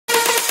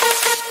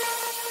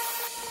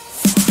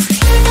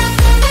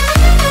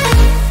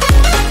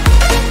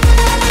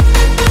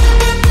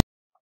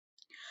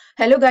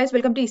Hello guys,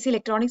 welcome to EC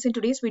Electronics. In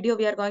today's video,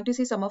 we are going to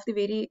see some of the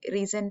very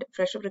recent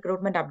fresh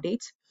recruitment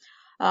updates.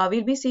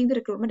 We'll be seeing the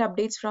recruitment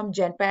updates from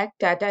Genpact,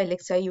 Tata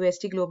Elxsi,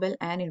 UST Global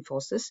and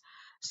Infosys.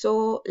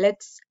 So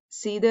let's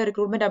see the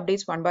recruitment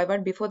updates one by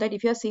one. Before that,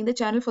 if you are seeing the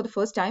channel for the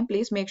first time,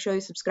 please make sure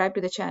you subscribe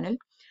to the channel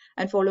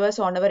and follow us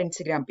on our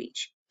Instagram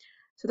page.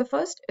 So the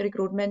first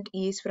recruitment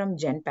is from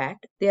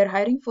Genpact. They are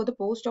hiring for the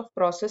post of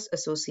process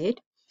associate.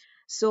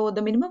 So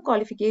the minimum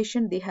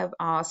qualification they have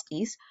asked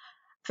is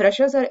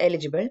freshers are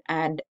eligible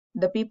and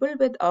the people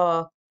with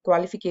a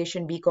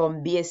qualification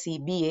BCom,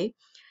 BSc, BA,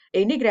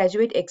 any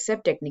graduate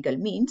except technical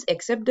means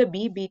except the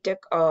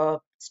BTech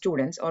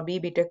students or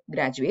BTech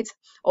graduates,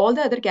 all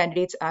the other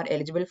candidates are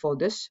eligible for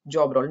this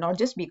job role, not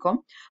just BCom,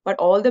 but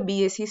all the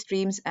BSc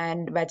streams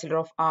and Bachelor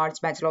of Arts,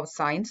 Bachelor of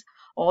Science,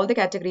 all the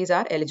categories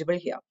are eligible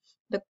here.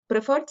 The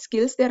preferred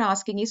skills they're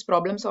asking is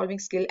problem solving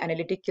skill,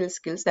 analytical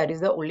skills. That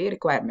is the only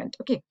requirement.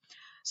 Okay.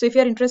 So if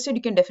you're interested,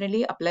 you can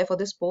definitely apply for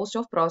this post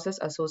of process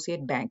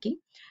associate banking.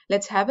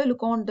 Let's have a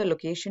look on the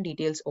location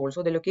details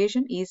also. The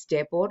location is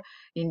Jaipur,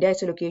 India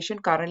is a location.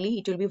 Currently,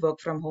 it will be work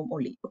from home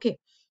only. Okay.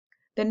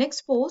 The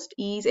next post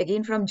is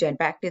again from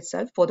Genpact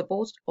itself for the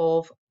post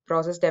of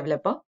process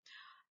developer,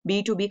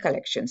 B2B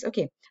collections.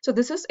 Okay. So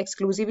this is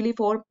exclusively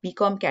for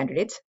BCom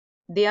candidates.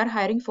 They are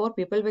hiring for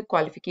people with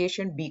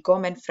qualification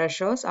BCom and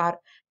freshers are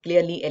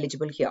clearly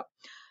eligible here.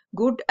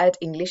 Good at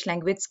English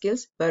language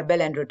skills,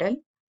 verbal and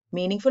written,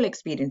 meaningful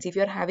experience. If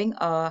you're having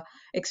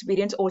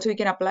experience also you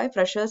can apply,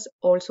 freshers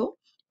also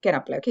can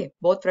apply. Okay,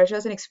 both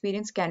freshers and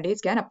experienced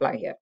candidates can apply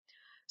here.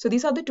 So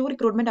these are the two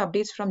recruitment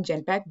updates from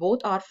Genpact.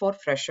 Both are for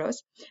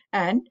freshers.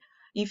 And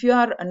if you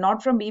are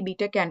not from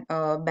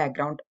BTech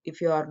background,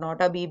 if you are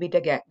not a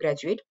BTech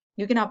graduate,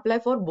 you can apply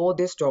for both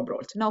these job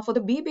roles. Now for the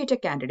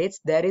BTech candidates,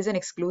 there is an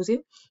exclusive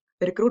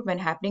recruitment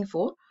happening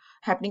from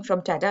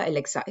Tata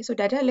Elxsi. So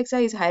Tata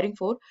Elxsi is hiring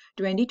for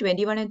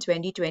 2021 and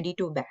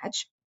 2022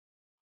 batch.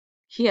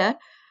 Here,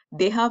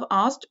 they have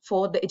asked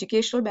for the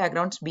educational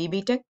backgrounds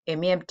BBTech,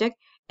 MEMTech,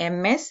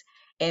 MS,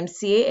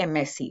 MCA,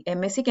 MSc.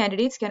 MSc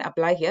candidates can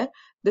apply here.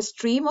 The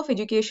stream of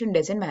education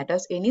doesn't matter.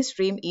 Any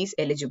stream is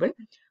eligible,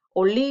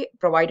 only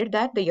provided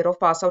that the year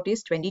of pass out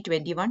is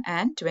 2021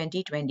 and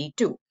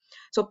 2022.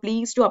 So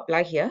please do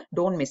apply here.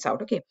 Don't miss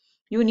out. Okay.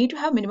 You need to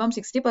have minimum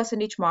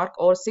 60% mark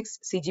or 6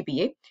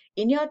 CGPA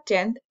in your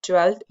 10th,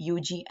 12th,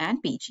 UG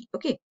and PG.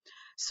 Okay.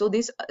 So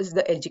this is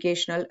the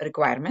educational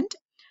requirement.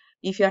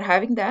 If you are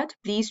having that,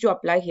 please do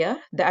apply here.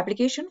 The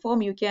application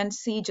form you can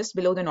see just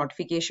below the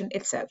notification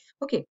itself.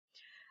 Okay.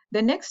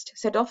 The next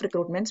set of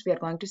recruitments we are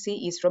going to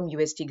see is from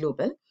UST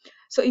Global.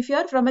 So if you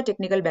are from a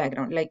technical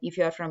background, like if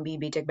you are from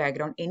BTech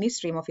background, any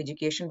stream of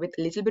education with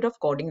a little bit of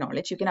coding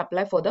knowledge, you can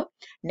apply for the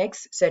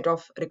next set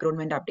of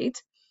recruitment updates.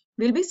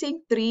 We'll be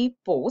seeing 3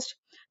 posts.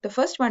 The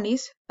first one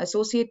is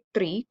Associate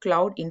 3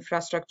 Cloud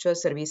Infrastructure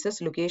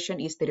Services. Location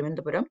is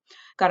Thiruvananthapuram.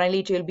 Currently,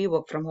 it will be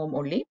work from home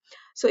only.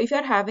 So if you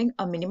are having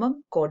a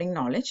minimum coding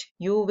knowledge,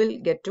 you will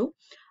get to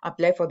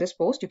apply for this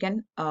post. You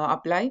can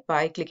apply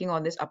by clicking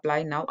on this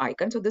apply now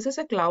icon. So this is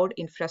a cloud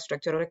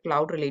infrastructure or a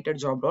cloud related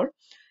job role.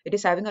 It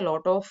is having a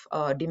lot of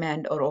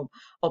demand or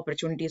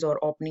opportunities or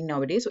opening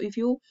nowadays. So if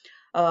you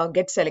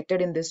get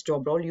selected in this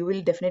job role, you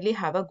will definitely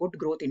have a good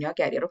growth in your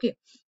career. Okay,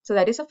 so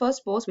that is the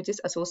first post, which is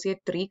Associate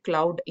 3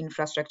 Cloud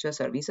Infrastructure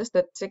Services.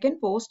 The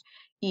second post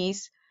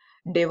is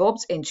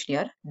DevOps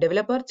Engineer,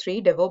 Developer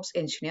 3 DevOps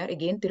Engineer.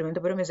 Again,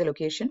 Thiruvananthapuram is a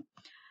location.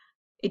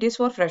 It is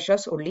for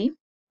freshers only.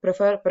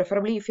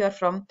 Preferably if you are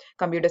from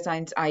computer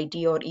science, IT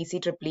or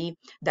ECEEE,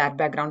 that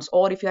backgrounds,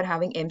 or if you are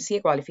having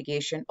MCA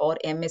qualification or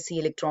MSc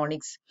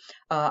electronics,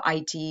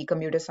 IT,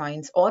 computer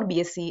science, or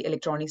BSc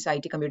electronics,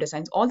 IT, computer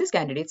science, all these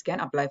candidates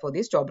can apply for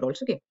these job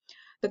roles. Okay.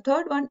 The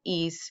third one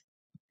is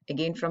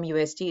again from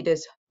UST. It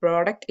is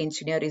product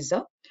engineer is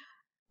the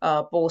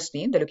post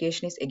name. The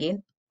location is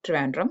again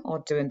Trivandrum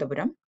or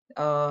Thiruvananthapuram.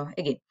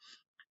 Again,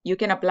 you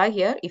can apply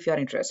here if you are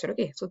interested.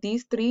 Okay, so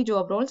these 3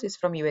 job roles is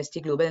from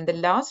UST Global, and the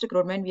last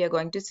recruitment we are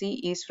going to see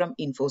is from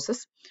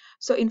Infosys.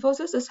 So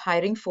Infosys is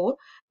hiring for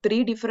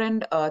 3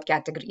 different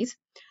categories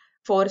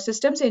for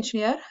systems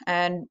engineer,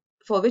 and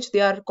for which they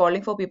are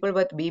calling for people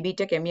with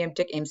BBTech,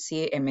 MEMTech,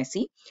 MCA,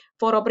 MSc.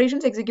 For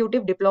operations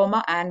executive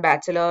diploma and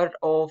bachelor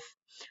of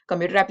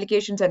computer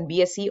applications and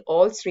BSc,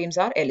 all streams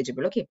are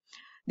eligible. Okay.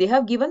 They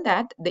have given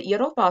that the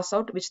year of pass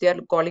out which they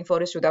are calling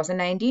for is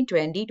 2019,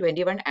 20,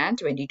 21 and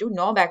 22.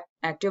 No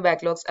active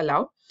backlogs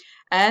allowed.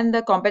 And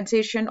the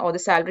compensation or the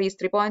salary is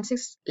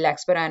 3.6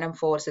 lakhs per annum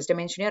for system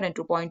engineer and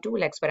 2.2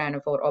 lakhs per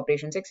annum for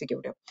operations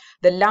executive.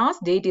 The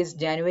last date is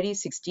January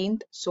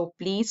 16th. So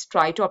please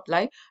try to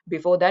apply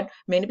before that.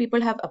 Many people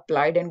have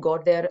applied and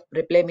got their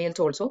reply mails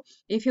also.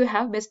 If you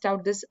have missed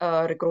out this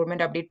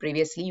recruitment update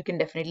previously, you can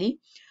definitely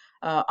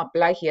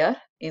apply here.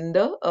 In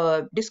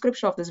the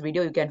description of this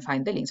video you can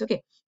find the links.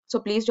 Okay, so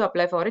please do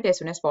apply for it as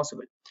soon as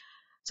possible.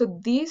 So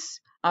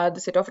these are the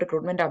set of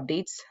recruitment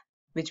updates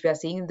which we are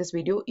seeing in this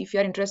video. If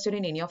you are interested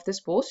in any of this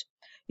post,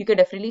 you can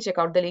definitely check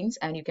out the links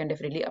and you can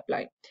definitely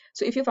apply.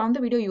 So if you found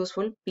the video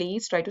useful,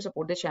 please try to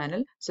support the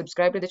channel,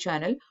 subscribe to the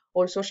channel,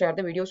 also share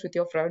the videos with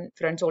your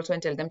friends also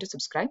and tell them to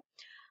subscribe.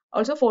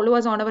 Also follow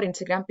us on our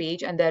Instagram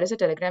page, and there is a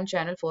Telegram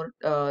channel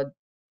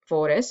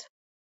for us.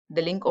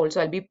 The link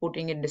also I'll be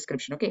putting in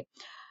description. Okay.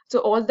 So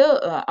all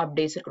the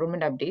updates,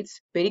 recruitment updates,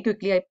 very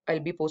quickly I'll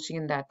be posting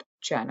in that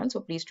channel.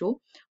 So please do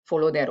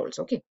follow there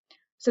also. Okay.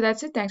 So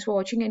that's it. Thanks for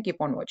watching and keep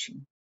on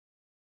watching.